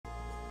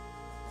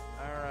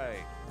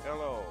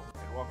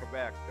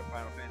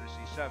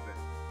7.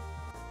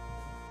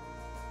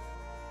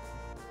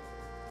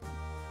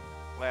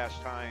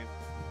 Last time,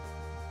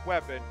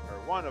 weapon, or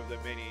one of the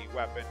many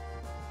weapon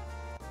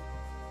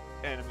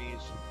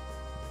enemies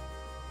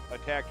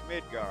attacked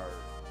Midgar.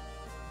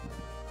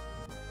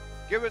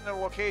 Given the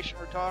location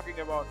we're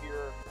talking about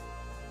here,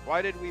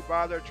 why did we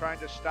bother trying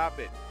to stop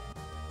it?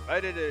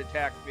 Why did it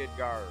attack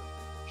Midgar?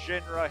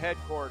 Shinra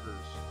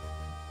headquarters.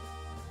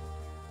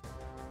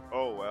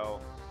 Oh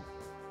well.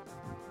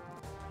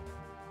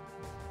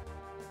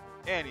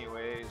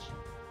 Anyways,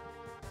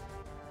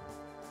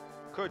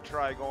 could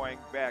try going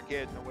back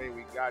in the way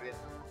we got in.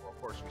 Well,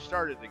 of course, we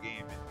started the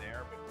game in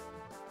there, but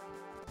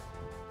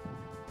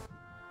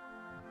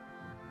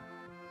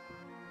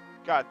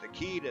got the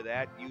key to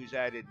that. Use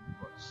that in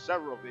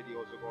several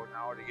videos ago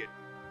now to get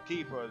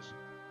Tifa's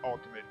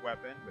ultimate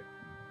weapon, but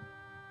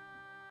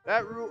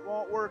that route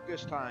won't work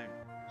this time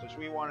since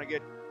we want to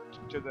get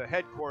to the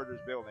headquarters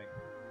building.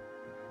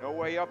 No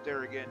way up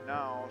there again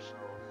now, so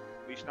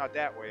at least not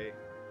that way.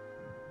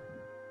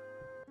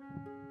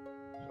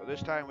 So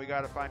this time we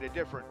got to find a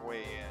different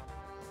way in.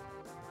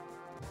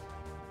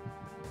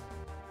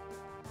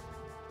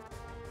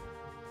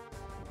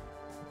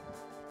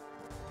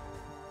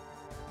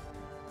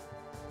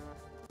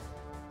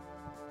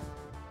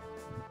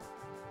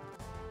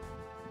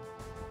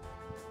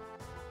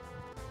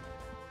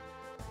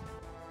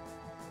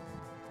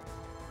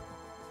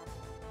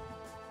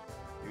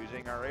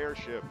 Using our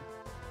airship.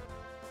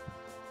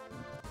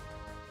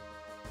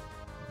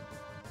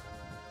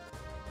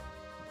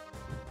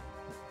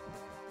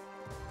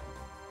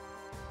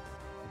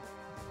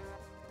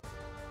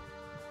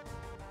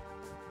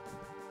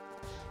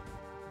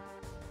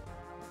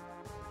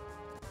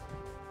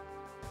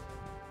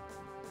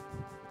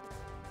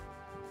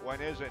 When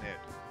isn't it?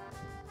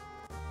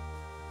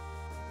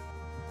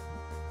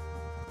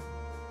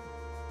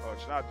 Well,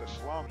 it's not the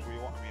slums we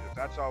want. I mean, if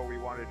that's all we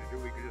wanted to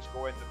do, we could just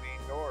go in the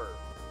main door,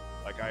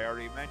 like I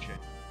already mentioned.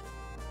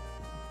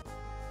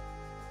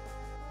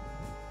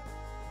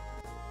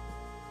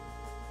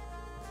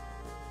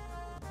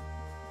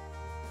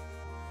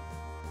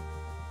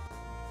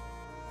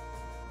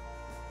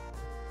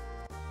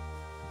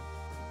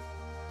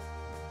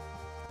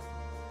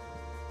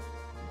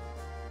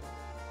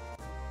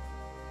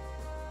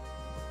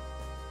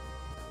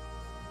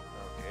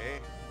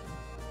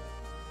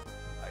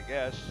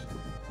 Guess.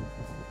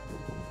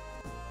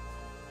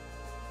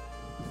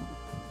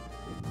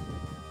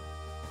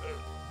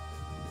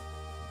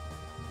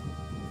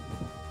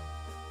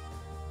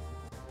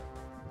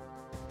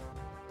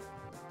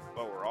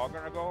 Oh, we're all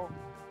gonna go?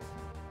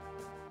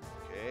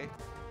 Okay.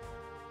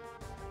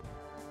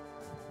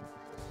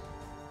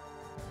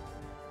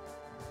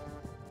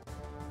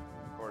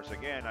 Of course,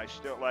 again, I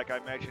still, like I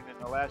mentioned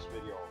in the last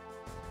video,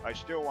 I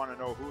still want to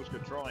know who's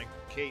controlling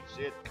Kate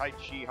Zit, Kite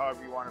Chi,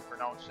 however you want to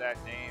pronounce that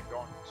name.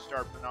 Don't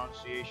start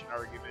pronunciation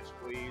arguments,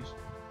 please.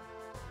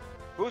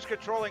 Who's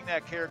controlling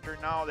that character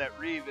now that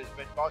Reeve has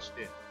been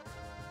busted?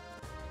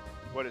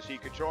 What, is he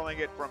controlling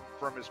it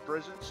from his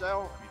prison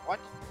cell? I mean, what?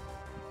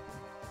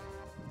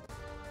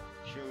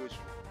 Choose.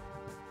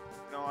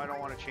 No, I don't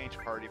want to change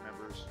party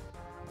members.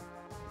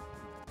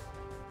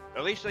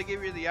 At least they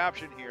give you the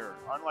option here,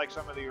 unlike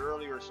some of the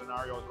earlier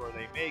scenarios where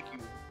they make you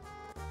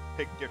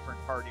pick different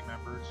party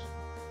members.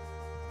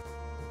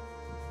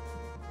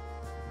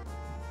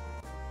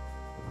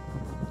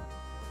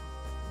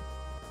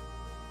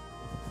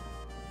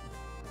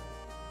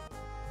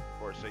 Of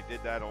course, they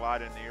did that a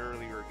lot in the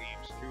earlier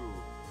games too,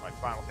 like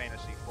Final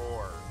Fantasy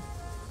IV.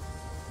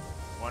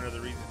 One of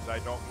the reasons I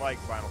don't like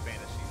Final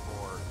Fantasy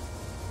IV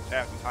is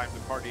half the time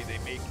the party they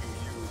make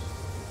you use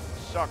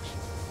sucks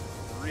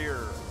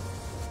rear.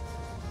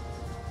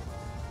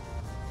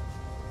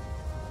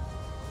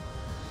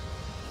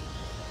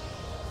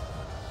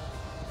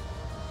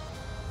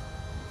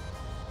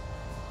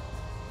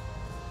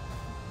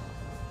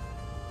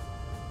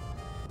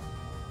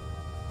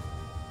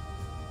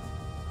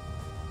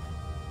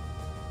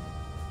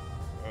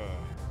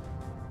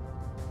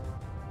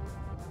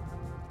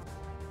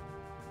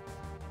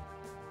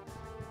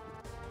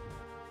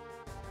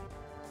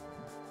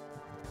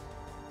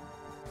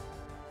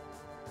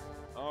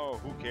 Oh,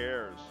 who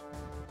cares?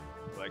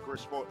 Like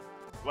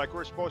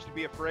we're supposed to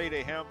be afraid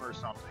of him or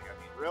something. I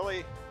mean,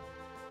 really?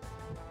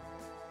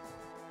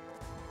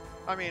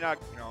 I mean,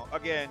 you know,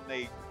 again,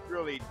 they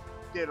really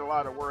did a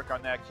lot of work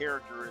on that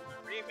character in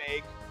the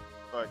remake,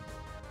 but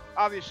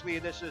obviously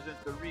this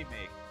isn't the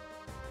remake.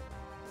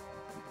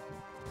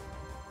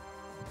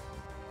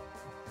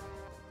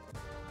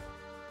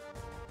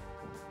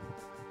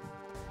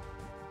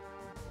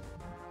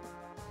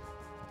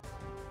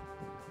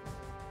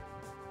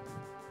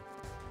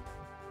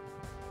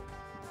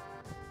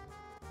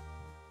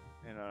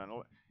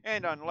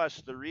 And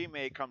unless the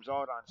remake comes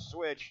out on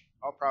Switch,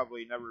 I'll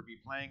probably never be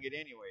playing it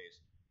anyways.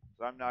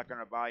 So I'm not going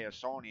to buy a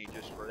Sony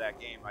just for that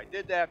game. I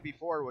did that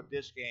before with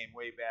this game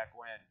way back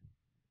when.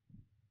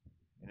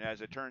 And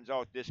as it turns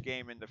out, this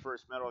game and the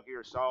first Metal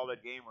Gear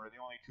Solid game were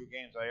the only two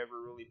games I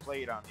ever really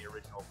played on the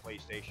original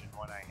PlayStation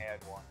when I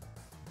had one.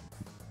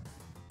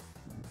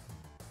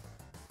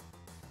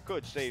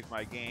 Could save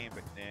my game,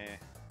 but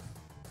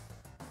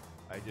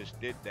nah. I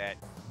just did that.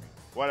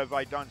 What have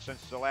I done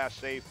since the last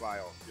save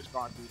file? Just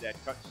gone through that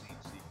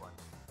cutscene sequence.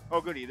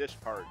 Oh goody, this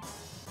part.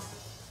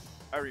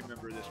 I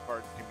remember this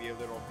part can be a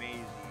little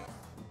mazy.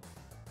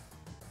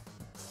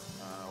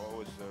 What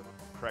was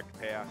the correct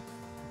path?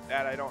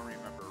 That I don't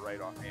remember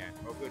right offhand.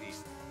 Oh goody,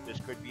 this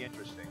could be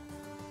interesting.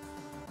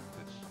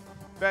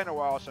 It's been a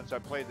while since I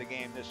played the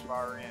game this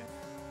far in.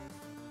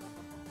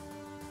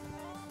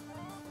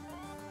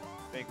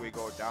 I think we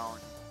go down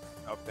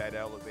up that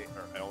elevator,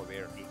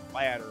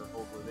 ladder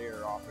over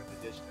there off in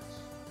the distance.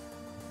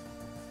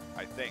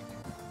 I think.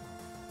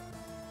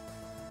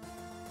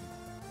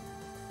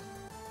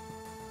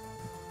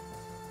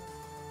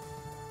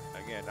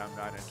 Again, I'm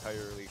not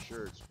entirely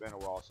sure. It's been a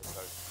while since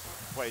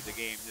I've played the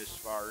game this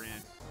far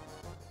in.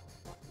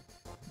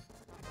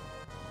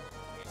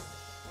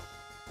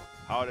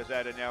 How does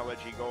that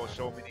analogy go?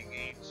 So many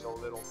games, so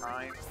little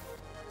time?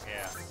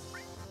 Yeah.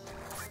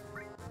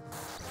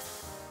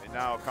 And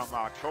now come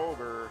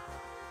October,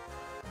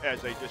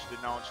 as they just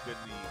announced in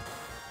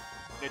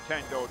the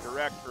Nintendo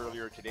Direct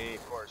earlier today,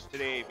 of course,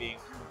 today being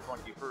June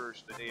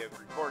 21st, the day of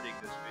recording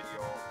this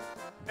video.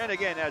 And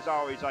again, as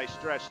always, I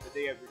stress the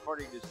day of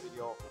recording this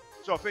video.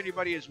 So if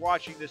anybody is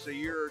watching this a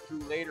year or two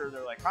later,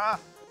 they're like, huh?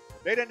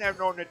 They didn't have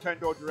no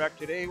Nintendo Direct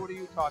today. What are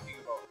you talking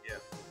about? Yeah.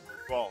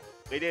 Well,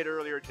 they did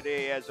earlier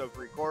today as of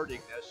recording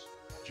this,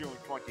 June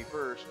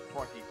 21st,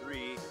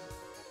 23.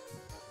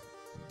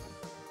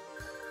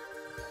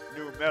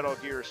 New Metal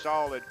Gear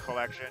Solid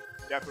collection.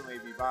 Definitely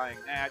be buying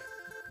that.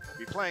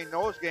 Be playing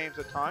those games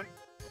a ton.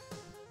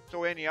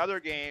 So any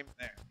other game,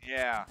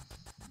 yeah,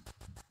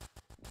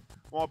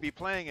 won't be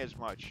playing as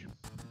much.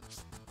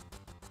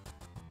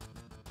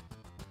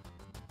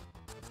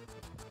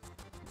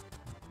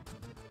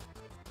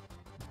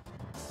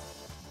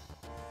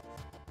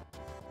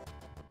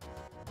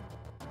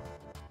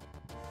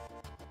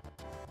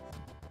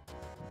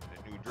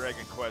 The new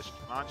Dragon Quest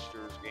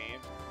Monsters game.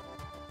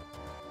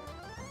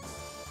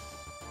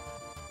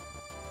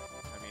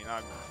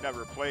 I've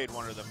never played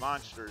one of the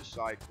Monsters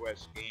side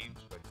quest games,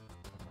 but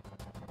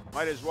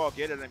might as well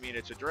get it. I mean,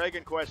 it's a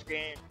Dragon Quest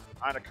game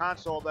on a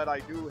console that I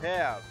do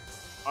have,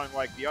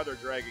 unlike the other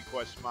Dragon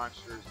Quest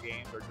Monsters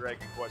games or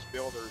Dragon Quest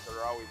builders that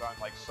are always on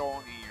like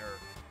Sony or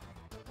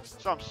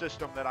some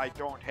system that I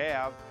don't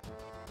have.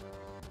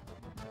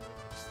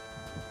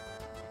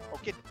 Oh,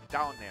 get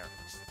down there.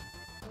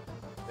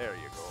 There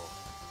you go.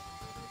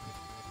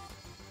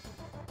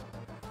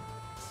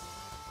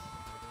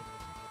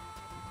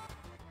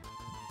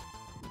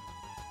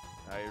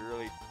 I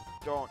really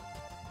don't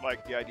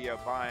like the idea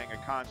of buying a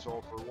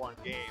console for one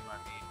game. I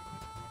mean,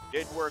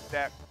 didn't work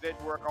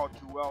out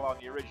too well on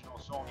the original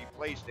Sony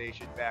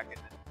PlayStation back in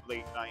the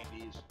late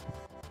 90s.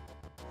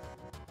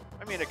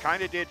 I mean, it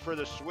kind of did for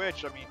the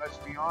Switch. I mean, let's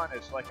be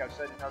honest. Like I've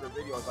said in other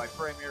videos, I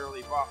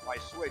primarily bought my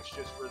Switch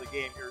just for the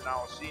game you're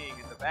now seeing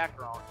in the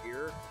background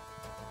here.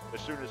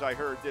 As soon as I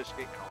heard this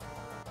game,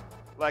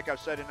 like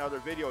I've said in other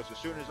videos, as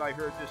soon as I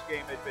heard this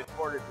game had been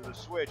ported to the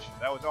Switch,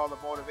 that was all the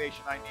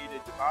motivation I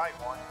needed to buy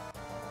one.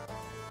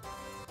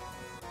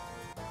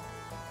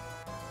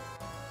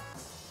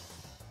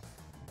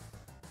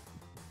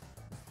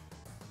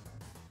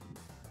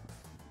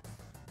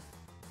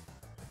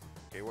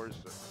 Okay, where's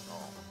the...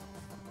 Oh.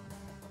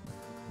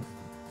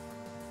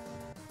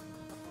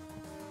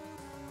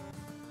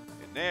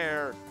 And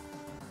there,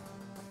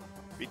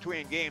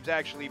 between games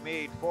actually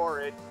made for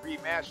it,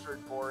 remastered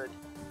for it,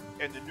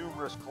 and the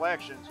numerous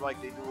collections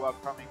like they do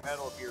upcoming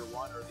Metal Gear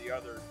 1 or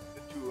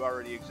the two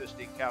already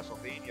existing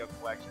Castlevania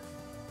collections,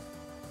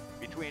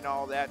 between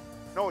all that,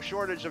 no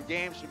shortage of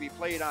games to be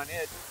played on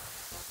it.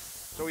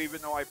 So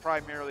even though I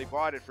primarily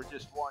bought it for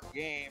just one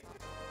game,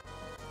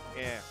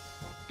 yeah,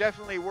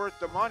 definitely worth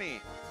the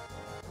money,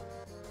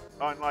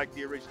 unlike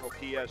the original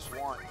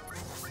PS1.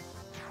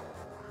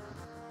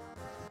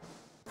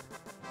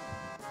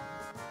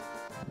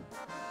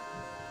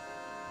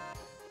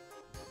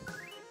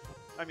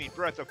 I mean,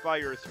 Breath of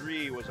Fire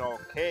 3 was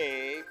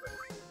okay, but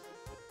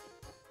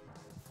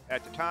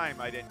at the time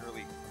I didn't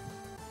really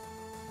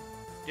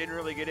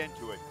get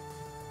into it.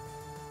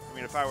 I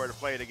mean, if I were to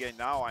play it again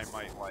now, I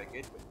might like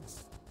it, but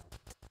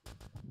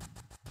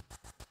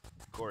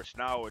of course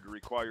now it would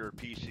require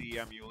PC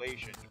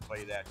emulation to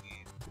play that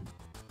game,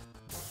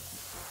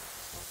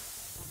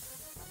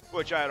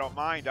 which I don't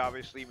mind,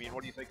 obviously. I mean,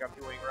 what do you think I'm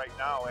doing right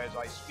now as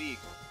I speak?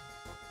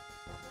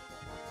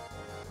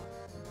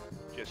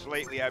 Just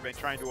lately I've been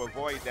trying to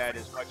avoid that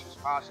as much as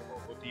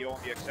possible, with the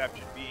only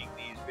exception being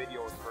these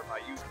videos for my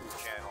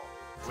YouTube channel.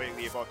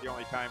 Lately, about the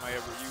only time I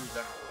ever use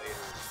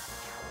emulators.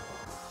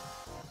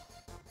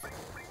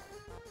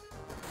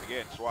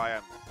 Again, that's why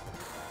I'm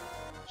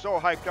so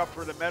hyped up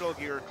for the Metal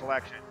Gear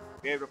collection.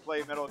 Be able to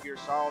play Metal Gear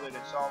Solid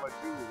and Solid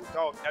 2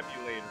 without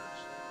emulators.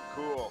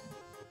 Cool.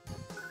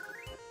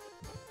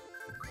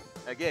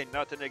 Again,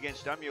 nothing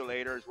against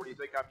emulators. What do you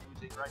think I'm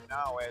using right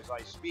now as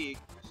I speak?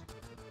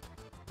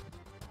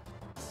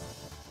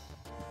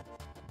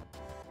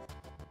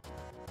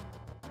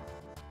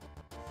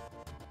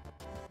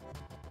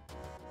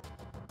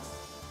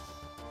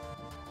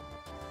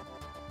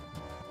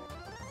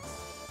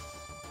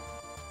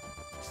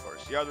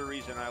 the other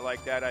reason I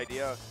like that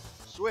idea.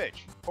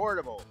 Switch,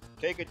 portable,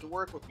 take it to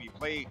work with me.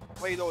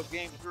 Play those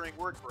games during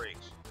work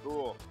breaks.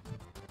 Cool.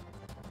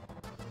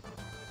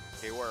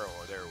 Okay, where?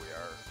 Oh, there we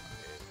are.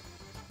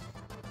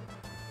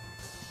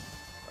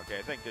 Okay,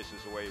 I think this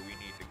is the way we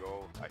need to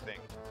go. I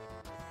think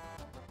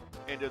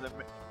into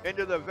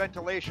the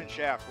ventilation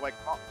shaft, like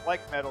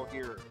Metal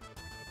Gear.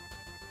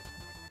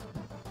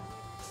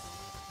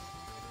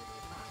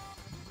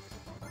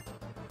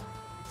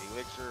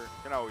 Elixir,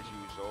 can always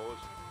use those.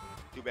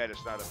 Too bad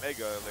it's not a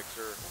mega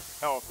elixir.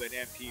 Health and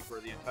MP for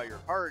the entire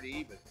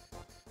party, but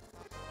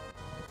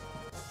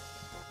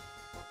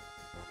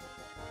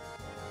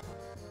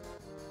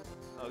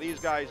oh, these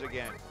guys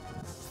again.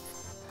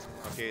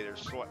 Okay,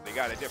 they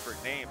got a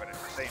different name, but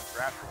it's the same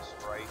graphics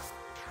sprite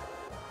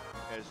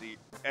as the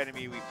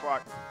enemy we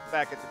fought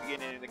back at the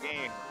beginning of the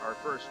game. Our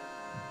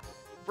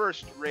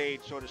first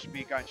raid, so to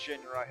speak, on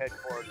Shinra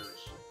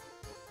headquarters.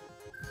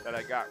 That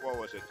I got, what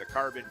was it, the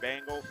carbon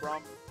bangle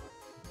from?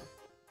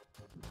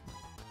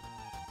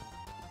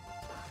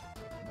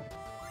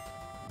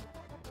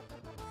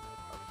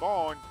 A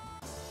phone.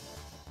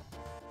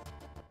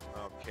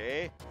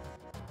 Okay.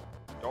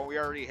 Don't we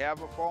already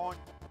have a phone?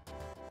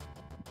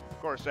 Of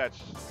course,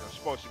 that's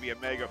supposed to be a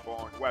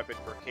megaphone weapon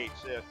for Kate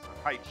Sith,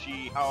 or Tai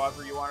Chi,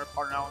 however you want to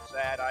pronounce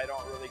that. I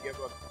don't really give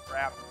a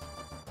crap.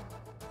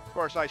 Of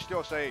course, I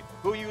still say,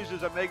 who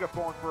uses a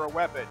megaphone for a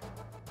weapon?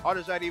 How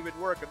does that even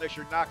work unless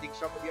you're knocking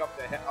somebody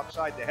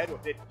upside the head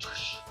with it?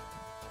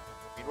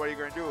 I mean, what are you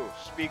going to do?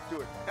 Speak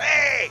to it.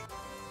 Hey!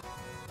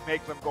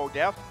 Make them go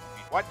deaf? I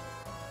mean, what?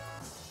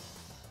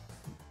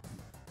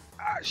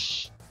 Ah,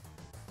 shh.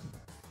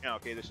 Yeah,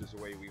 okay, this is the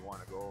way we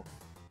want to go.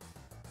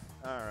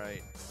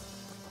 Alright.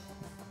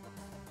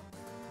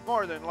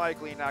 More than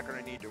likely not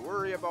going to need to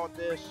worry about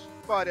this,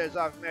 but as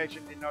I've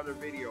mentioned in other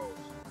videos,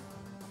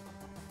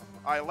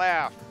 I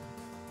laugh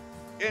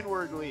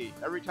inwardly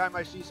every time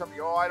I see somebody,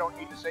 oh, I don't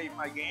need to save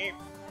my game,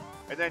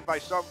 and then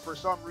for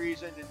some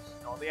reason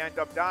they end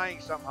up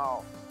dying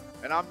somehow,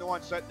 and I'm the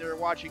one sitting there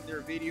watching their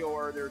video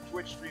or their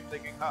Twitch stream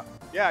thinking, huh,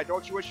 yeah,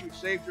 don't you wish you'd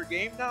saved your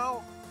game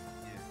now?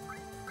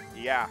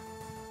 Yeah.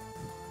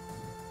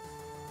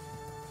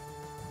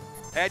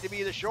 Had to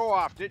be the show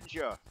off, didn't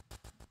you?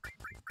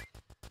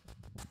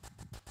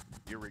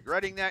 You're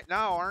regretting that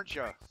now, aren't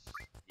you?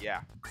 Yeah.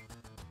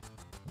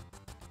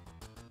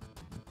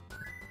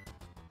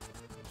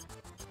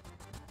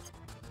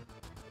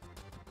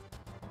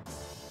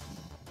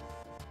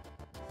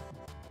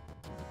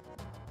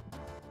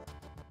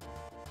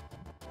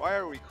 Why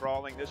are we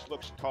crawling? This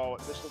looks tall.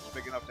 This looks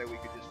big enough that we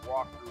could just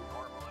walk through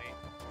normally.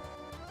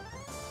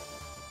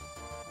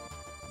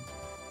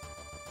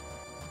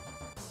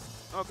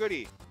 Oh,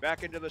 goody.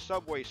 Back into the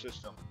subway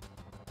system.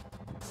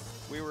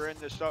 We were in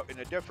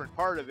a different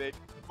part of it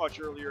much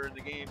earlier in the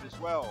game as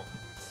well.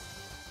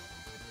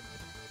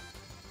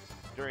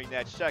 During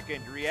that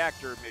second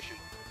reactor mission.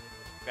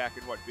 Back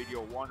in what,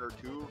 video 1 or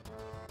 2?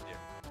 Yeah.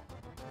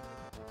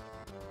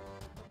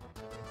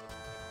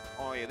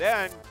 Only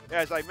then,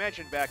 as I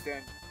mentioned back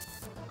then,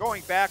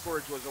 going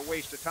backwards was a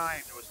waste of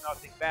time. There was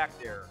nothing back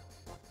there.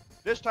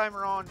 This time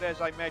around,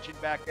 as I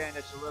mentioned back then,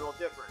 it's a little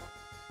different.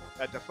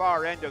 At the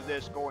far end of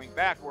this, going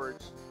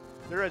backwards,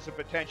 there is a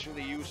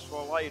potentially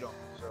useful item.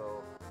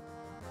 So,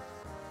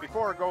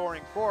 before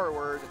going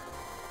forward,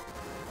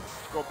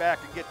 let's go back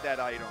and get that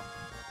item.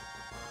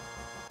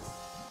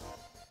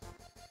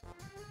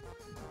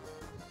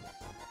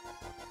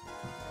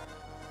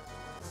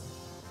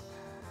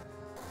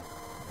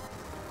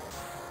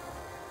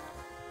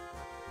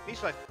 At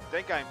least I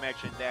think I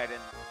mentioned that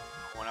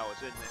when I was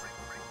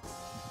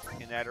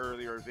in that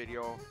earlier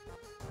video,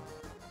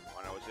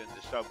 when I was in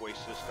the subway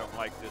system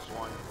like this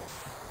one.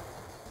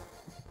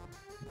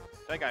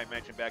 I think I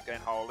mentioned back then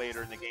how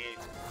later in the game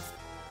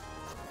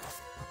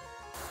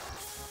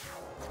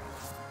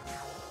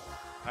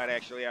I'd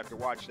actually have to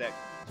watch that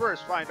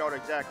first, find out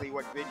exactly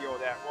what video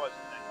that was,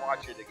 and then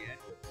watch it again.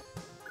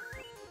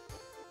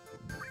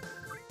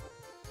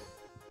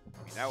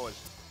 I mean,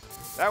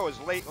 that was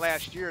late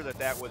last year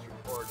that was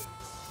recorded,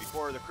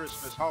 before the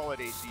Christmas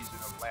holiday season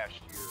of last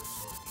year.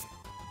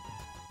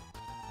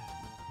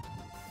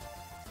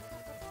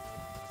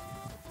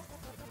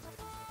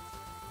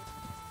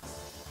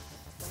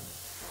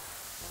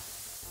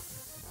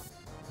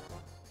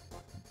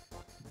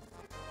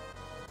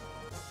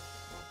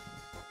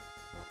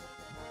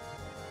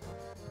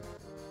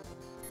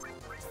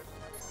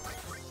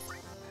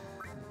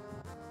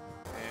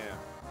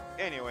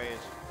 Anyways,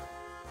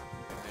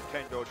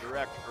 Nintendo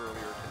Direct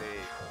earlier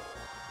today.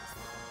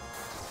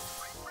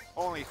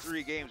 Only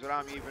 3 games that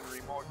I'm even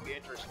remotely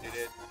interested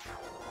in.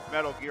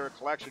 Metal Gear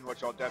Collection,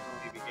 which I'll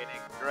definitely be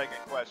getting. Dragon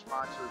Quest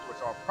Monsters, which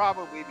I'll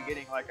probably be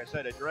getting, like I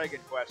said, a Dragon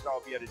Quest,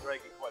 albeit a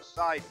Dragon Quest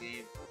side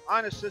game,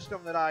 on a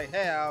system that I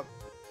have.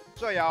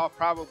 So yeah, I'll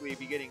probably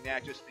be getting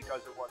that just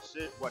because of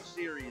what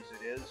series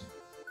it is.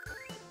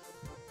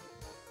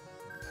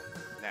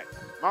 And that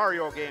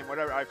Mario game,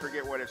 whatever, I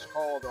forget what it's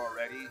called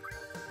already.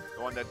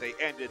 The one that they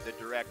ended the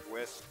Direct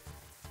with.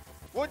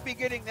 Would be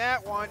getting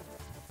that one.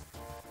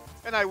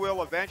 And I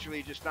will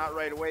eventually, just not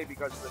right away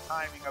because of the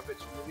timing of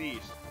its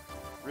release.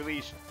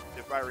 Released,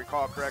 if I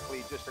recall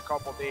correctly, just a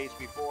couple days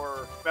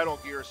before Metal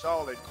Gear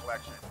Solid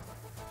Collection.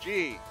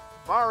 Gee,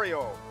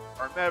 Mario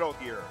or Metal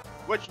Gear,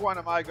 which one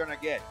am I gonna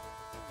get?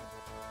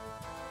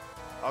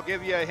 I'll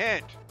give you a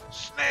hint.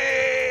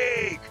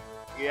 Snake!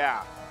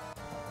 Yeah.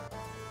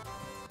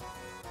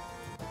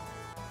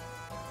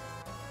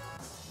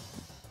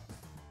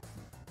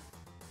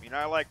 I mean,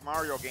 I like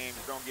Mario games,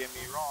 don't get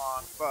me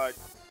wrong, but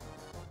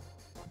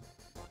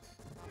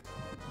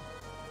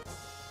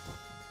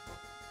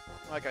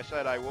like I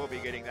said, I will be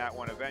getting that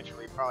one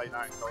eventually, probably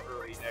not until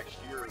early next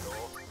year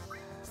though.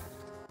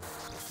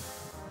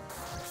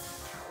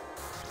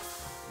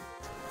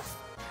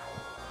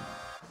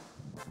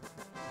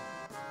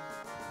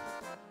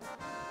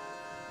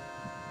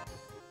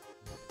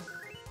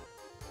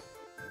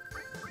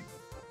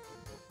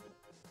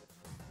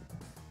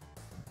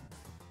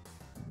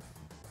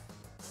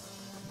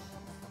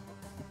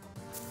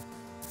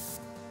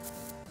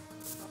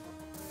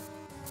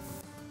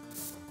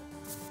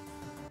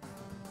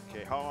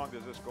 Okay, how long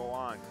does this go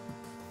on?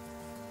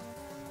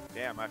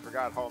 Damn, I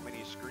forgot how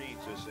many screens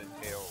this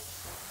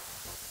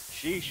entails.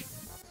 Sheesh.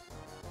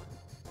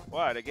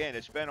 What? Again,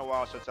 it's been a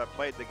while since I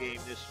played the game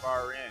this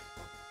far in.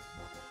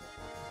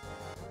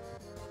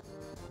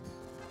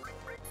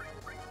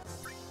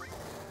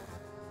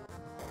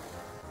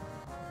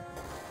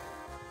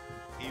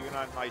 Even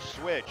on my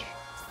Switch,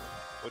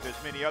 with as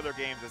many other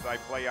games as I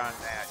play on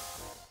that.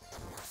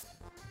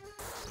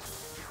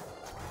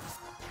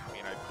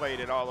 I played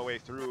it all the way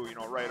through, you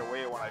know, right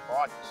away when I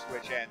bought the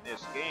Switch and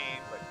this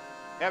game, but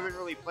haven't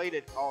really played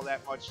it all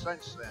that much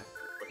since then,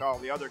 with all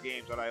the other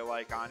games that I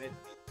like on it.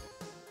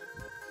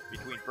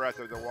 Between Breath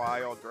of the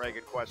Wild,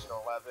 Dragon Quest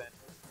XI,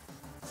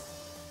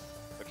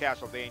 the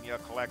Castlevania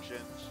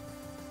collections,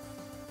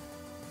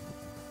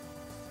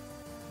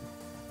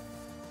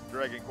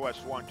 Dragon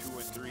Quest 1, 2,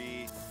 and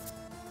 3.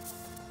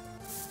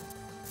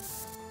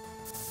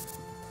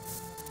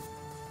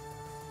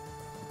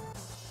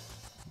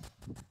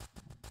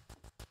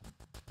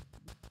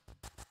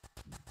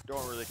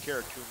 Don't really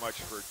care too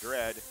much for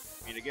Dread.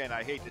 I mean, again,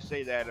 I hate to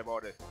say that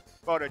about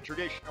a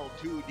traditional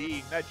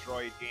 2D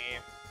Metroid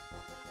game,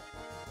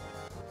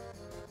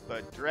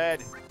 but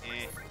Dread,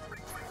 eh.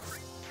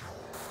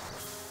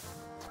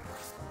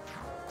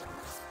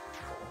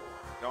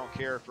 Don't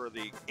care for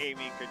the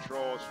aiming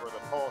controls, for the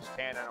pulse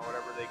cannon or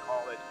whatever they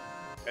call it,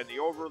 and the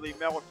overly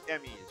melt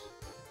enemies.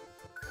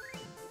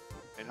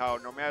 And how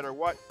no matter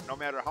what, no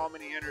matter how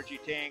many energy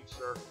tanks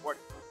or what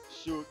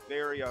suit,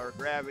 area, or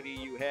gravity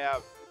you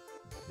have,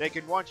 they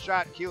can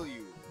one-shot kill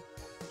you.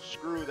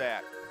 Screw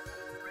that.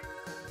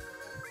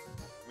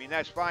 I mean,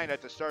 that's fine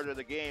at the start of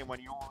the game when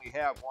you only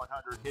have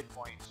 100 hit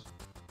points.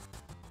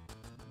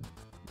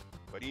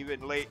 But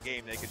even late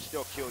game, they can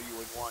still kill you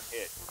in one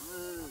hit.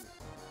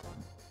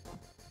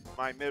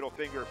 My middle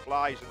finger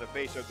flies in the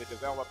face of the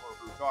developer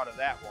who thought of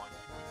that one.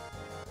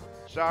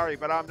 Sorry,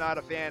 but I'm not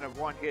a fan of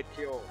one-hit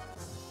kills.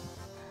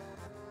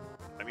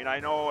 I mean, I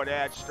know it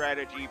adds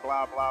strategy,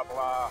 blah, blah,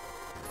 blah.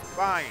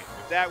 Fine,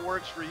 if that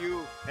works for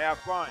you, have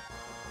fun.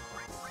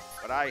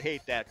 But I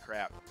hate that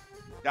crap.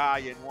 Die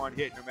in one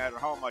hit no matter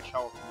how much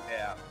health you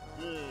have.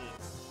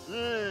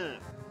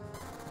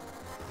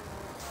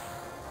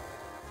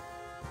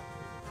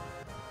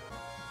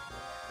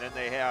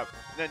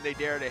 Then they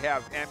dare to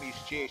have enemies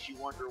chase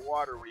you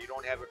underwater where you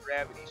don't have a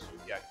gravity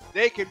suit yet.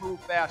 They can move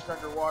fast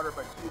underwater,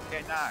 but you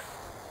cannot.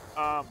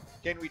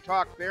 Can we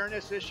talk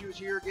fairness issues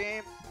here,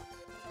 game?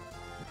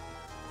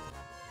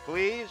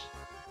 Please?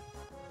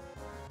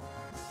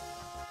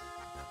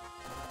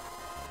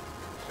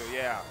 So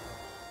yeah,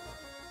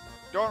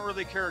 don't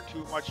really care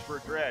too much for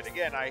Dread.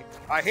 Again, I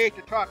hate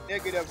to talk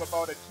negative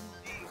about a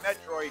 2D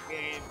Metroid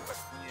game, but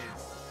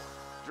yeah.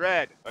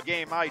 Dread, a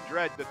game I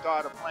dread the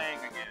thought of playing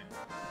again.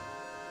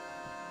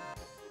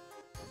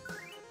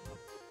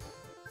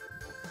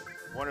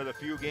 One of the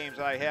few games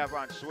I have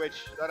on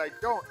Switch that I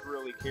don't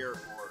really care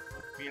for.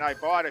 I mean, I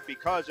bought it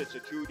because it's a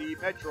 2D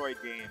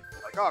Metroid game.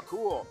 Like, oh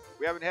cool,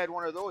 we haven't had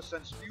one of those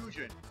since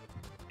Fusion.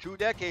 2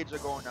 decades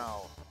ago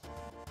now.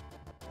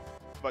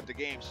 But the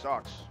game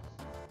sucks.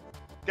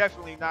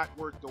 Definitely not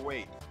worth the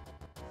wait.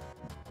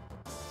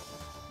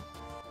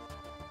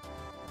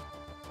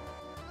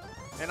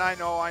 And I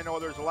know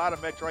there's a lot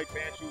of Metroid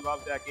fans who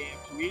love that game.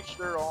 To each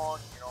their own,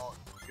 you know,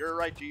 you're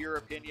right to your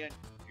opinion.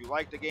 If you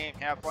like the game,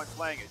 have fun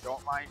playing it.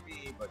 Don't mind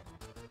me, but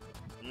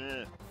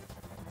there's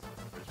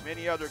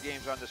many other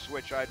games on the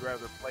Switch I'd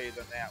rather play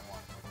than that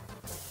one.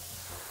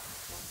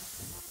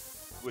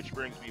 Which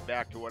brings me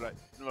back to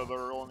the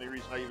only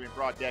reason I even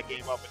brought that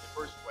game up in the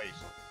first place.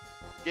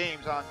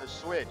 Games on the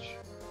Switch,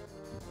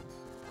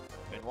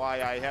 and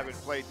why I haven't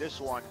played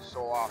this one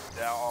so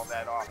often, all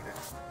that often,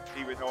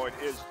 even though it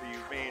is the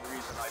main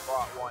reason I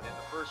bought one in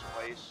the first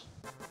place.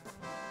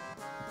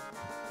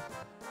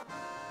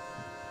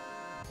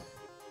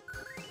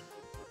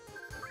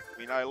 I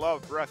mean, I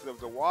love Breath of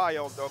the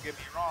Wild, don't get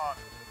me wrong,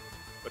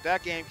 but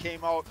that game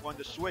came out when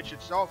the Switch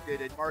itself did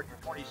in March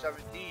of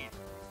 2017.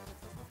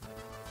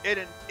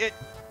 it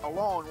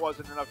alone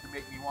wasn't enough to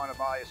make me want to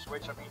buy a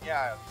Switch. I mean,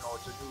 yeah, you know,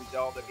 it's a new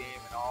Zelda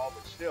game and all,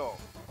 but still.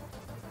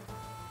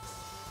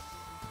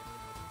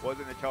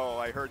 Wasn't until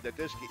I heard that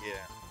this game,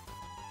 yeah.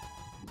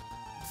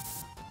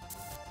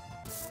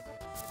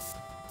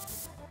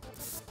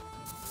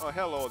 Oh,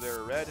 hello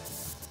there, Red.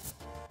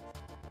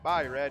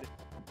 Bye, Red.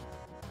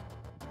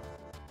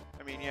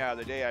 I mean, yeah,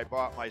 the day I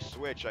bought my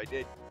Switch, I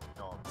did, you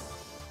know,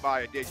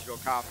 buy a digital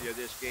copy of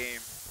this game,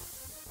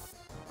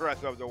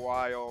 Breath of the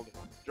Wild,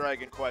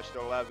 Dragon Quest XI,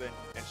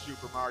 and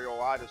Super Mario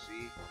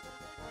Odyssey.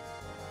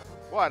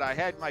 What? I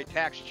had my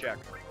tax check.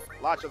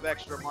 Lots of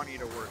extra money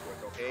to work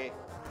with, okay?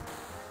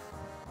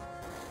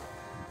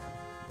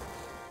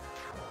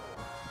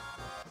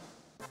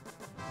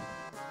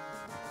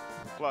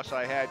 Plus,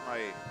 I had my,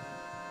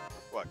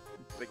 what?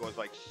 I think it was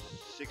like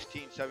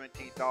 $16,000,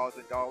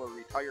 $17,000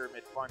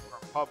 retirement fund from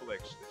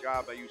Publix, the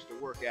job I used to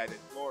work at in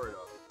Florida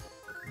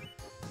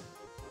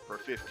for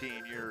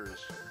 15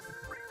 years.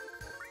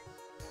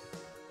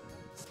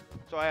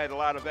 So I had a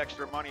lot of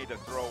extra money to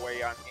throw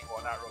away on me.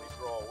 Well, not really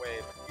throw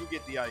away, but you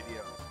get the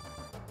idea.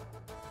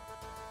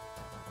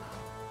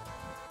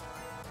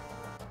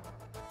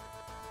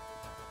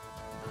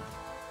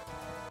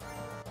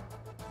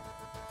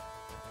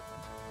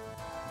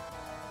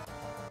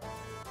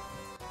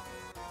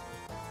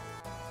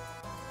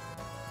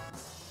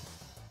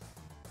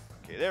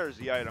 Okay, there's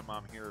the item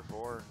I'm here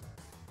for.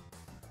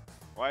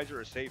 Why is there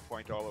a save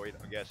point all the way,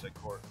 I guess, at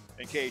court?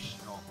 In case,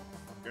 you know,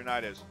 you're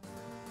not as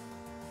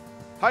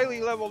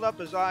highly leveled up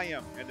as I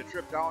am, and the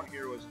trip down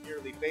here was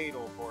nearly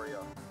fatal for you.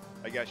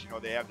 I guess, you know,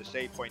 they have the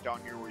save point down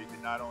here where you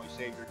can not only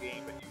save your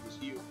game, but use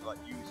heals, like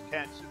use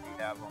tents if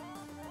you have them.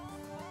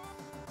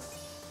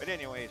 But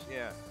anyways,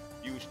 yeah,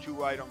 use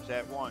 2 items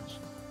at once,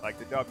 like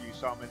the W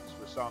summons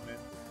for summon,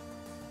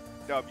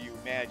 W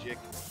magic.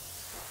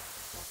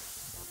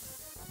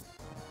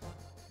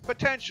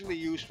 Potentially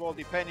useful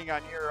depending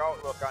on your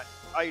outlook on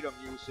item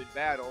use in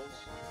battles,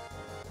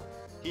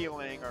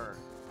 healing, or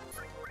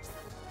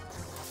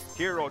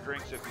hero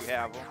drinks if you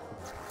have them.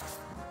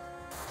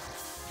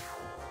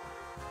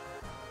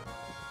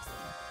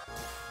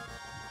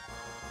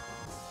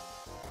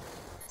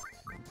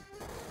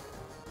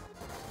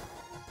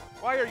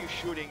 Why are you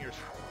shooting your...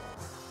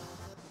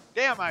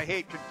 Damn, I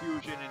hate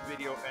confusion in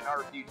video and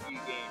RPG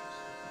games.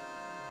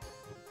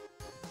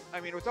 I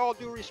mean, with all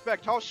due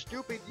respect, how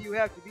stupid do you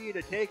have to be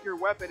to take your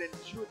weapon and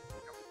shoot, you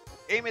know,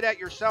 aim it at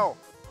yourself?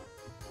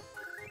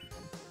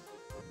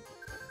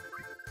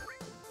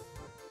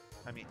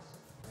 I mean...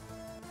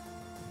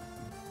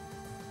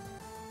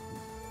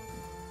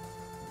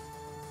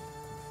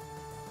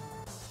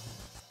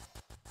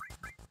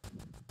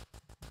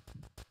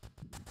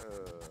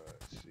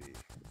 let's see.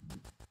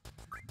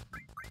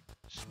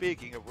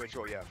 Speaking of which,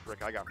 oh yeah,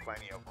 frick, I got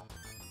plenty of them.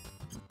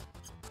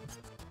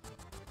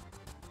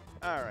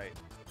 Alright,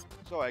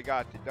 so I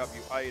got the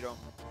W item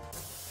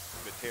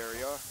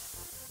materia.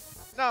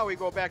 Now we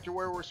go back to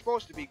where we're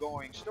supposed to be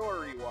going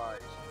story-wise,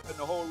 and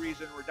the whole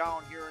reason we're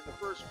down here in the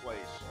first place.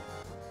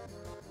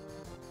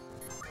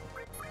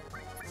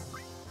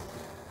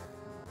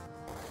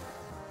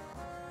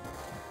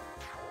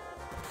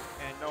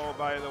 And no,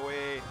 by the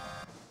way,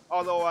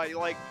 although I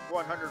like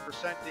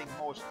 100%ing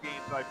most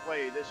games I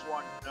play, this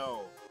one,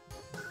 no.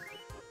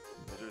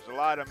 There's a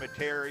lot of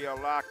materia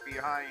locked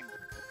behind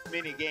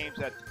mini games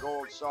at the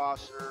Gold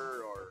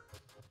Saucer, or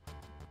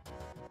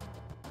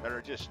that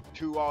are just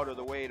too out of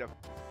the way to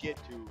get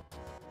to.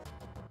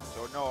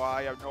 So no,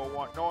 I have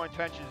no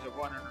intentions of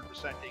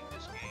 100%ing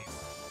this game.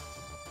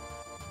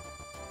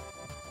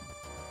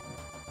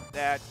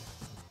 That,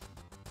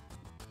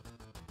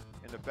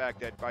 and the fact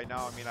that by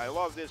now, I mean, I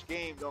love this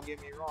game, don't get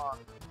me wrong,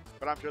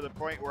 but I'm to the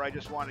point where I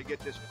just want to get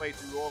this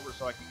playthrough over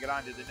so I can get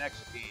on to the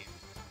next game.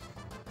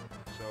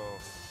 So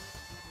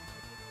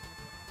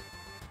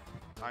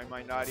I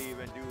might not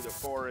even do the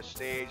forest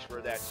stage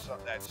for that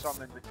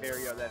summon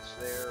materia that's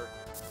there,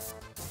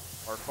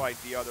 or fight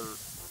the other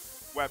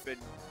weapon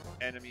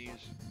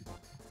enemies.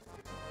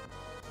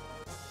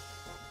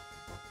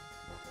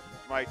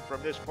 Might,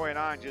 from this point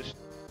on, just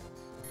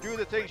do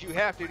the things you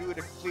have to do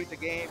to complete the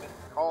game and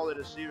call it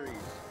a series.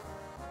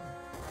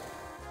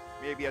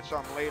 Maybe at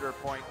some later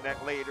point,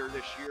 later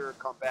this year,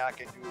 come back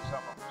and do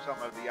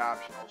some of the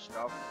optional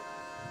stuff.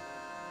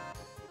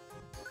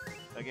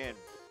 Again,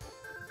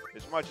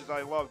 as much as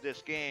I love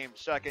this game,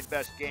 second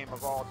best game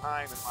of all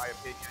time in my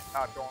opinion,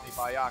 topped only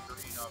by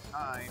Ocarina of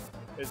Time.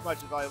 As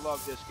much as I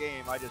love this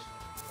game, I just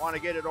want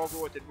to get it over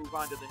with and move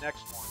on to the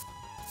next one.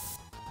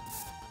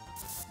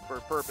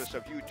 For purpose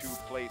of YouTube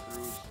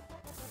playthroughs.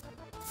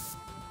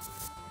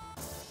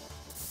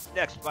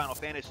 Next Final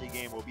Fantasy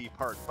game will be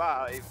Part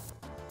 5,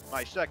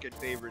 my second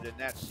favorite in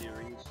that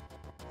series.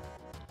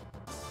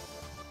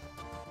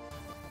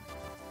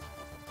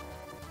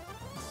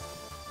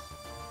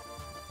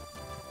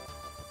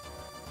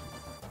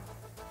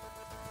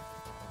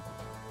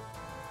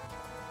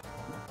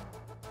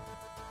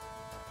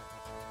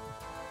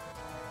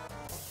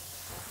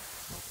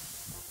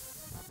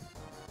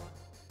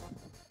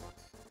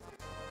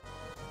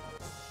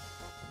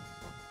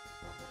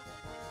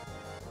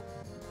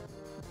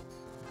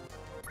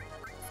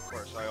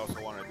 I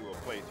also want to do a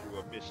playthrough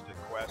of Mystic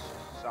Quest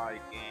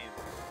side game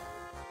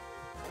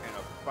and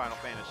a Final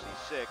Fantasy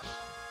VI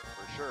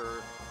for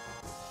sure.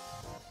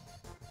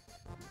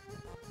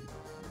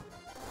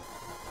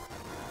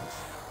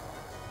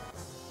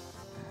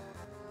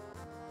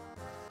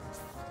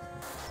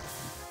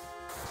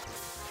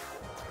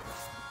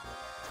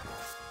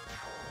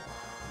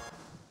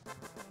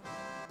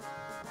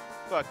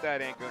 But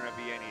that ain't gonna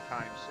be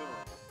anytime soon.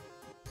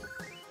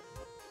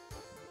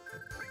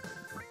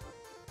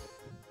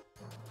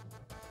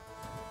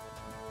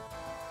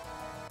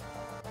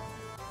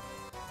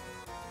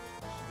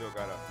 Still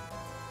gotta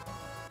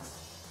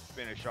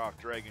finish off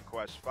Dragon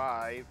Quest V.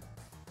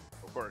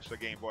 Of course, the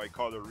Game Boy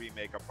Color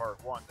remake of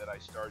Part 1 that I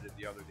started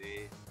the other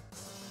day.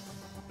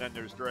 Then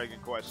there's Dragon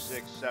Quest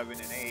 6, 7,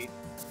 and 8.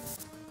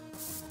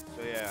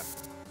 So yeah,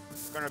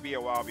 it's gonna be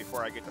a while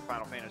before I get to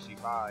Final Fantasy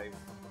V.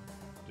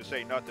 To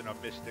say nothing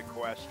of Mystic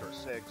Quest or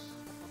 6.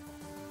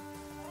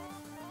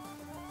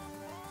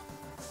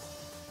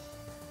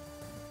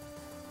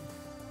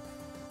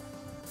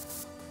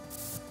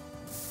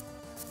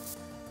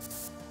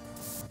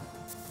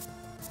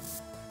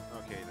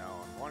 Okay, now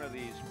on one of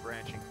these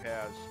branching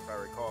paths, if I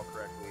recall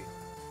correctly,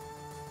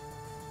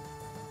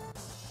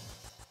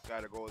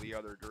 gotta go the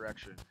other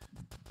direction.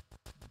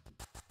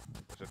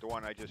 Was it the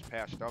one I just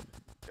passed up?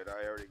 Did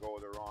I already go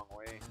the wrong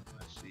way?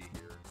 Let's see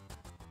here.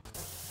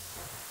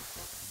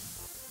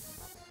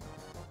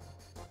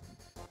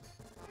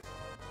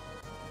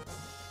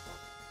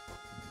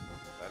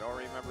 I don't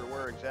remember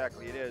where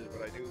exactly it is,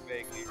 but I do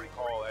vaguely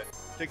recall that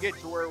to get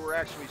to where we're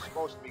actually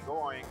supposed to be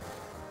going,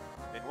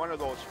 in one of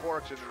those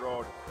forks in the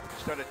road,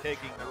 instead of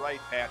taking the right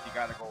path, you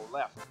gotta go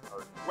left,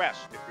 or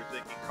west if you're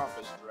thinking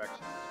compass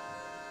directions.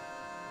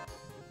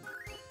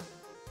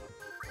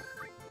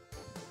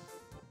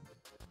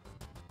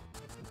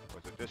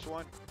 Was it this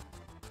one?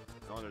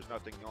 No, there's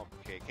nothing, no,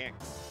 okay, can't,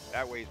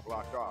 that way's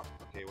blocked off.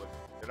 Okay, what,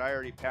 did I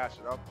already pass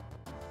it up?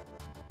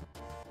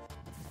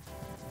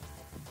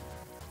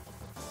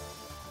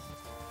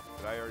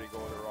 Did I already go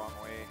the wrong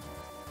way?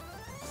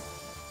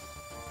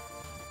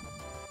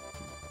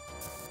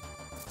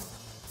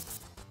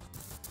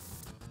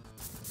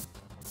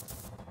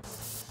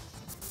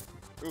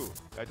 Ooh,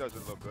 that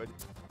doesn't look good.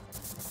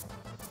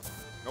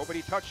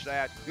 Nobody touched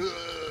that.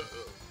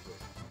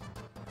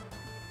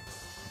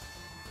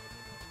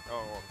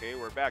 Oh, okay,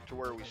 we're back to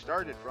where we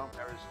started from.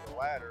 There's the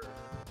ladder.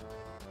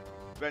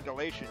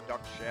 Ventilation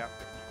duct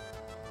shaft.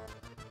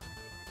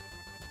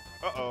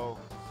 Uh-oh.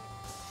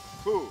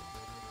 Who?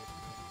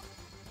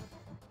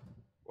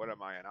 What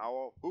am I, an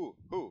owl? Who?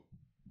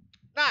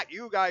 Not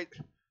you guys.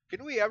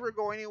 Can we ever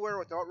go anywhere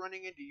without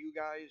running into you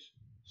guys?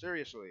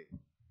 Seriously.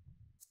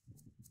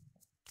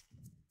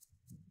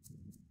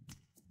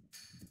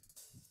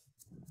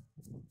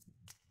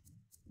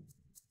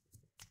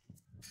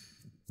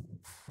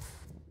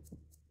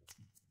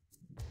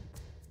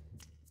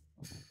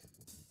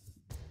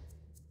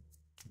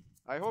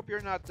 I hope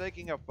you're not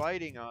thinking of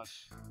fighting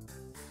us.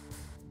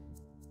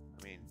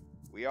 I mean,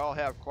 we all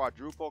have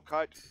quadruple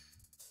cut.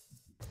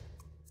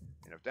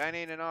 And if that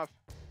ain't enough,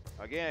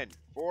 again,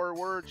 4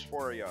 words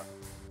for you.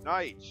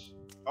 Knights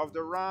of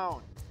the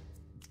round.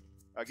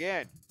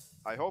 Again,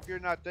 I hope you're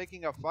not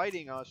thinking of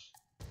fighting us.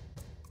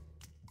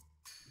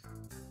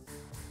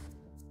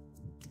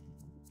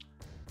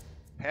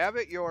 Have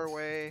it your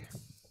way.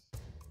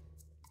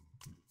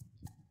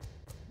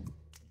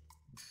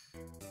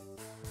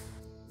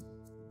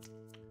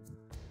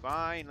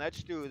 Fine,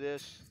 let's do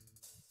this.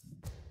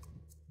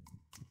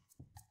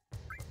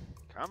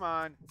 Come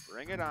on,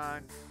 bring it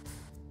on.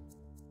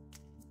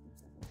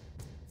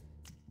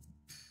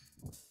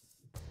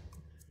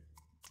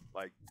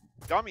 Like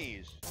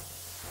dummies.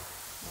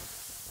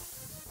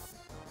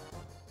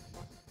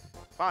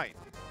 Fine.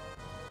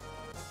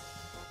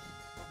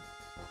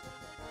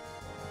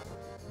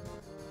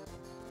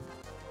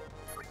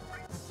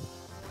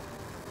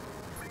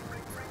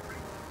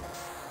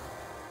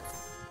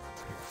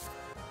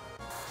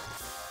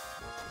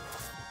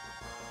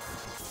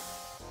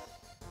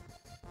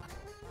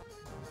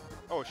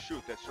 Oh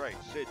shoot, that's right.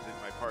 Sid's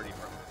in my party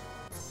permanent.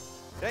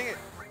 Dang it!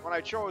 When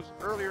I chose,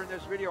 earlier in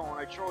this video, when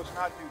I chose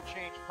not to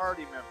change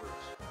party members,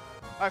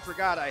 I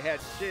forgot I had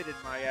Sid in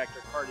my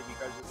active party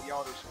because of the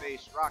outer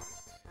space rocket.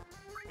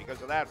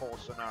 Because of that whole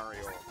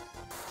scenario.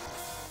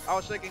 I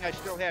was thinking I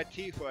still had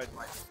Tifa in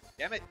my...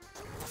 Damn it!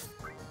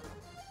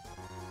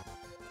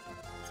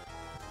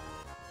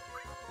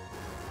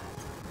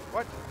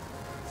 What?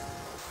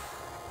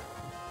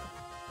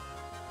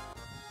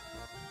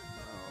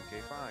 Oh,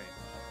 okay, fine.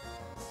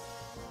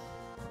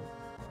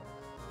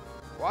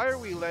 Why are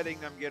we letting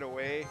them get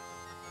away?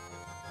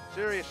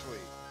 Seriously.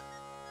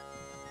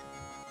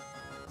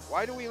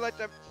 Why do we let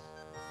them...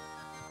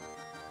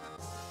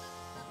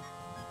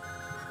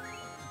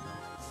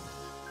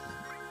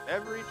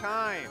 Every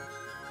time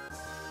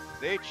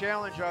they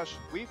challenge us,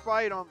 we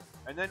fight them,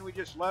 and then we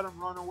just let them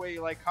run away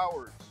like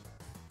cowards.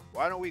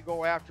 Why don't we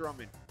go after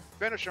them and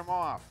finish them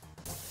off?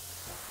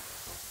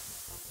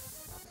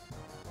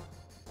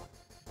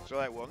 So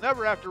that we'll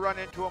never have to run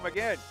into them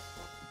again.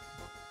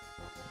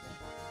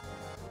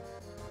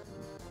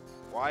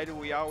 Why do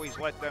we always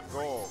let them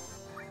go?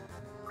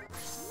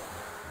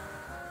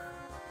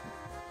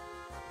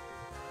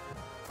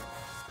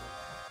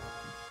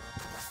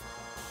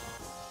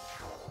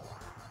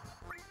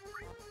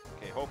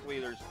 Okay,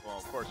 hopefully there's, well,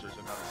 of course there's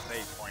another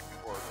save point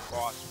before the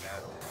boss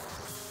battle.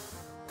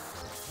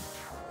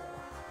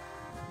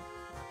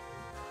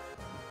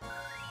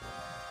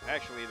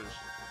 Actually,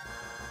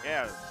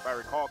 yeah, if I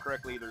recall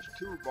correctly, there's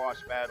 2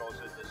 boss battles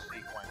in this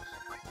sequence.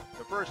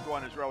 The first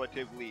one is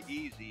relatively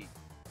easy.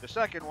 The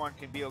second one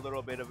can be a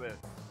little bit of an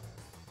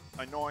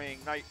annoying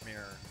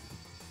nightmare.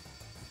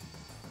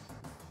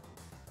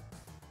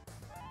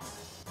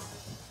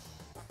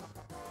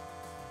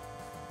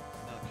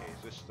 Okay,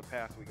 is this the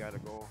path we gotta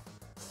go?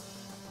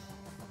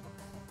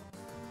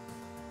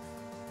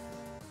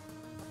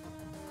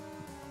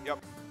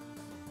 Yep.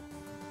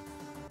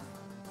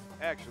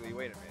 Actually,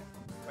 wait a minute.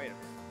 Wait a minute.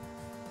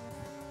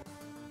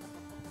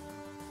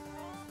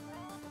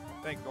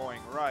 I think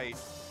going right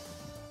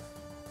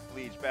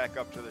leads back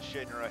up to the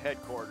Shinra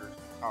headquarters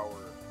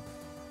tower,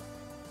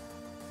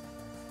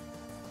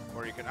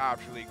 where you can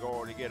optionally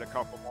go to get a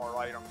couple more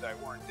items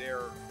that weren't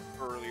there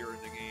earlier in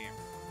the game.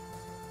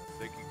 I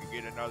think you can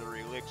get another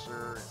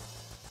elixir.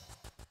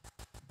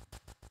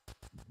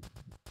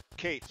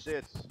 Kate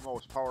Sith's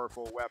most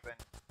powerful weapon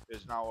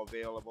is now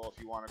available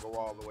if you want to go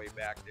all the way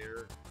back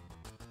there.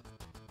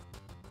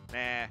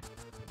 Nah.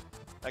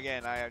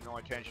 Again, I have no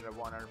intention of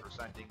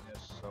 100%ing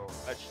this, so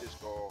let's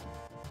just go.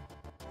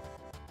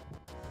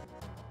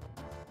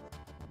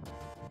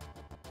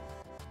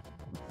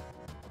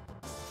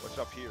 What's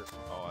up here?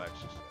 Oh,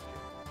 that's just okay.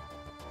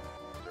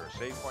 Is there a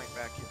save point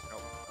back here?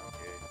 Nope.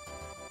 Okay.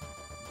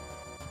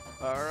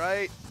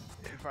 Alright.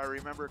 If I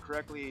remember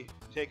correctly,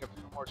 take a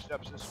few more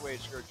steps this way,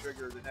 it's going to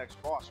trigger the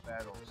next boss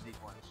battle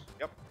sequence.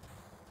 Yep.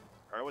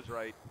 I was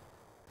right.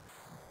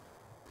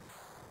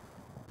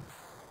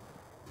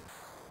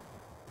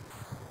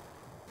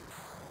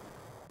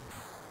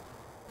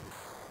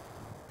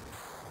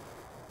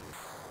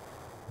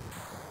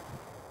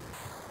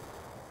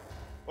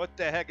 What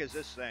the heck is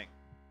this thing?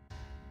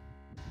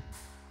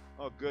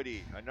 Oh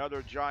goody,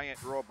 another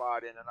giant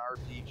robot in an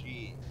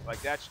RPG.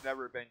 Like that's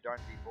never been done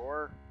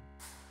before.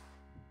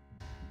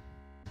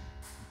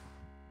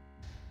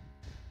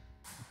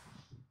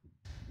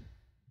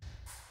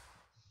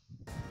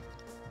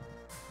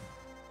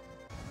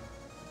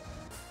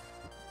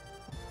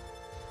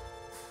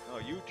 Oh,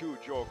 you two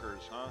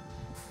jokers, huh?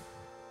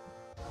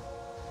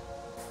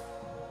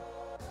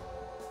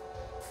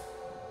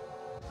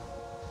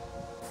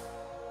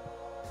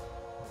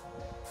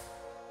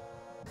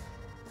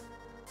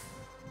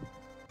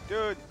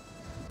 Dude,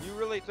 you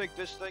really think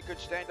this thing could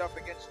stand up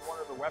against one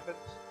of the weapons?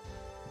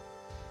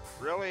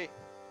 Really?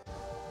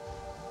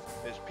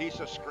 This piece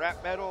of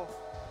scrap metal?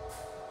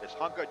 This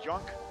hunk of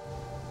junk?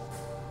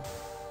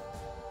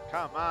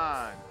 Come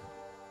on.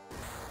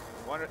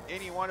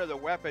 Any one of the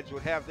weapons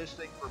would have this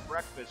thing for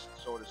breakfast,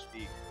 so to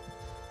speak.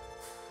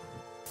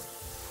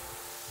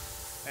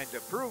 And to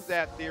prove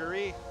that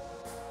theory,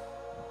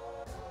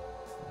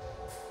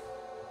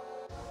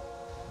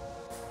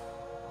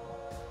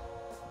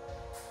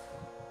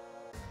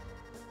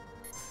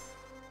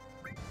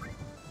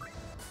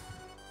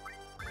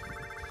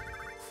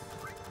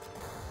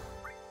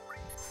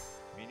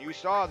 you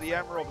saw the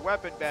Emerald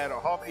Weapon battle.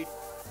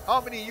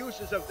 How many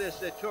uses of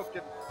this it took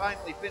to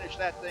finally finish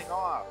that thing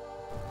off?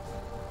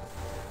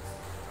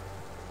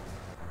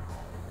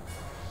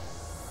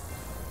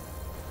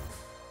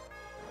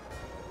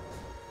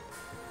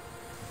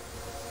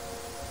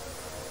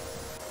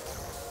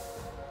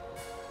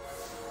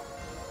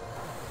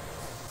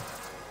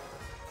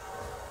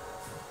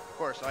 Of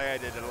course, I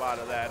edited a lot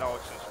of that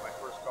out since my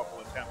first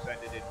couple attempts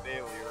ended in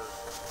failure.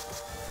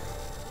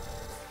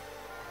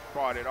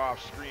 Caught it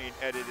off screen,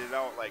 edited it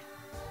out like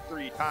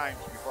 3 times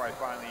before I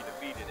finally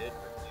defeated it.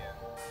 But yeah.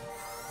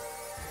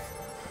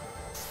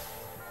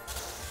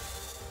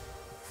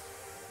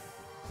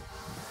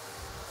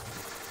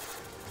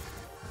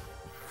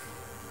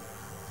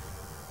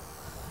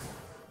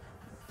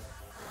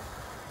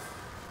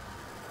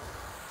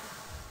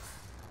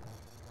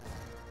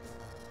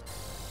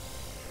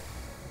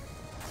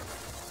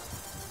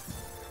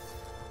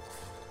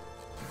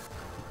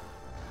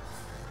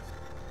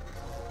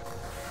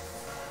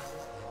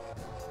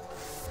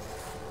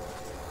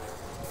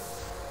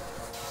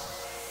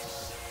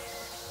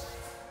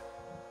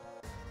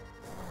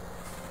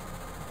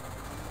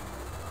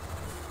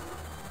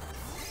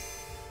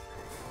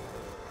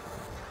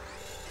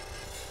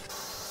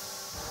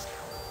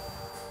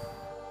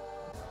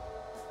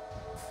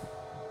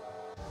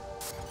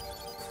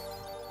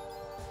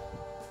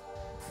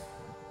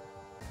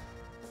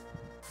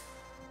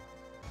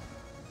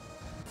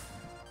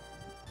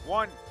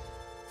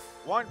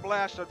 One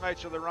blast of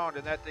Knights of the Round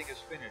and that thing is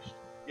finished.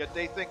 Yet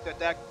they think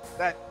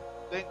that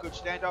thing could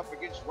stand up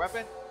against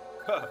weapon?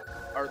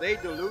 Are they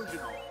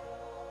delusional?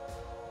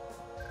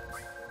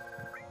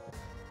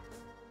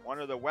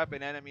 One of the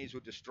weapon enemies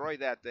would destroy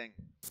that thing.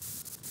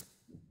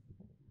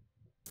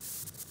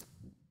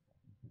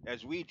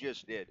 As we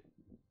just did.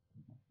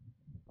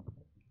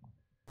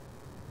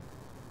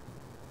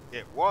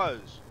 It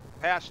was.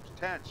 Past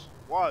tense.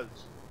 Was.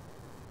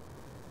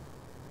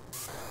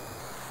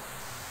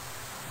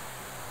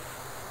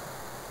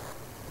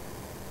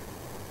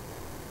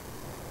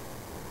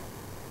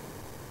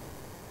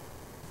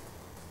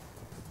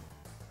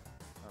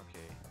 Okay,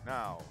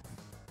 now.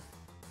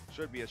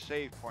 Should be a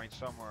save point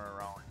somewhere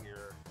around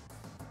here.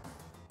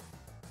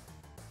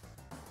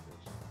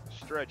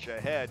 Stretch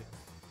ahead.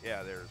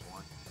 Yeah, there's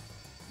one.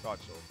 Thought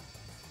so.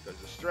 Because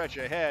the stretch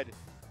ahead,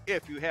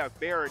 if you have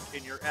Barrett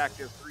in your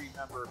active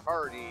 3-member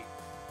party,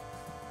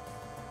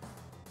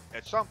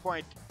 at some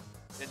point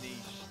in the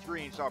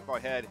screens up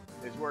ahead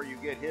is where you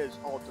get his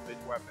ultimate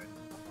weapon.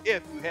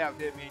 If you have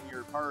him in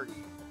your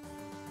party.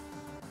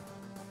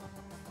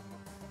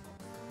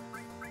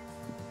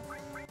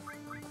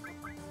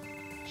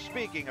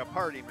 Speaking of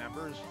party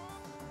members,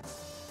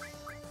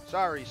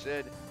 sorry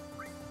Sid,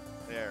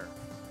 there.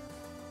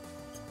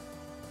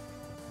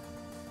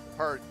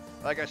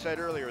 Like I said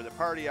earlier, the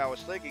party I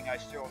was thinking I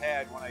still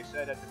had when I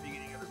said at the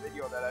beginning of the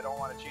video that I don't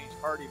want to change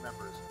party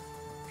members.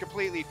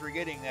 Completely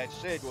forgetting that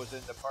Sid was in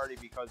the party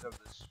because of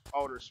this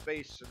outer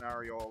space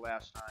scenario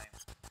last time.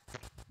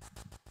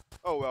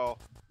 Oh well,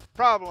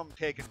 problem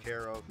taken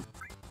care of.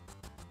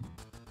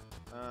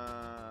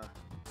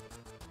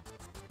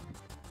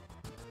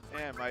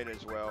 And might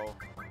as well.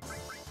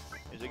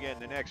 Is again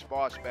the next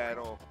boss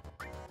battle.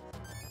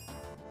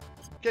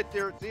 Could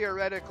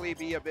theoretically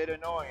be a bit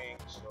annoying,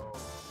 so.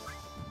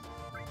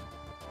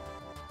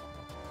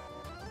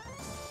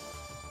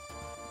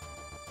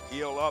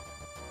 Heal up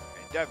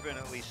and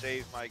definitely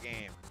save my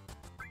game.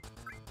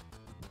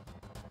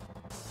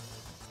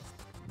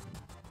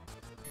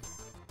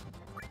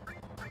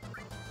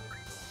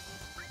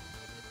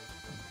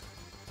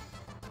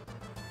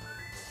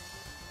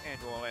 And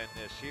we'll end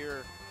this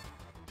here.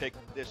 Pick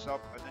this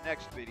up in the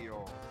next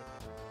video.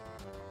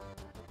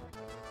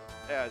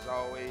 As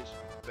always,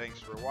 thanks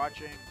for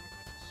watching.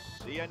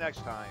 See you next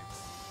time.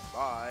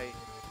 Bye.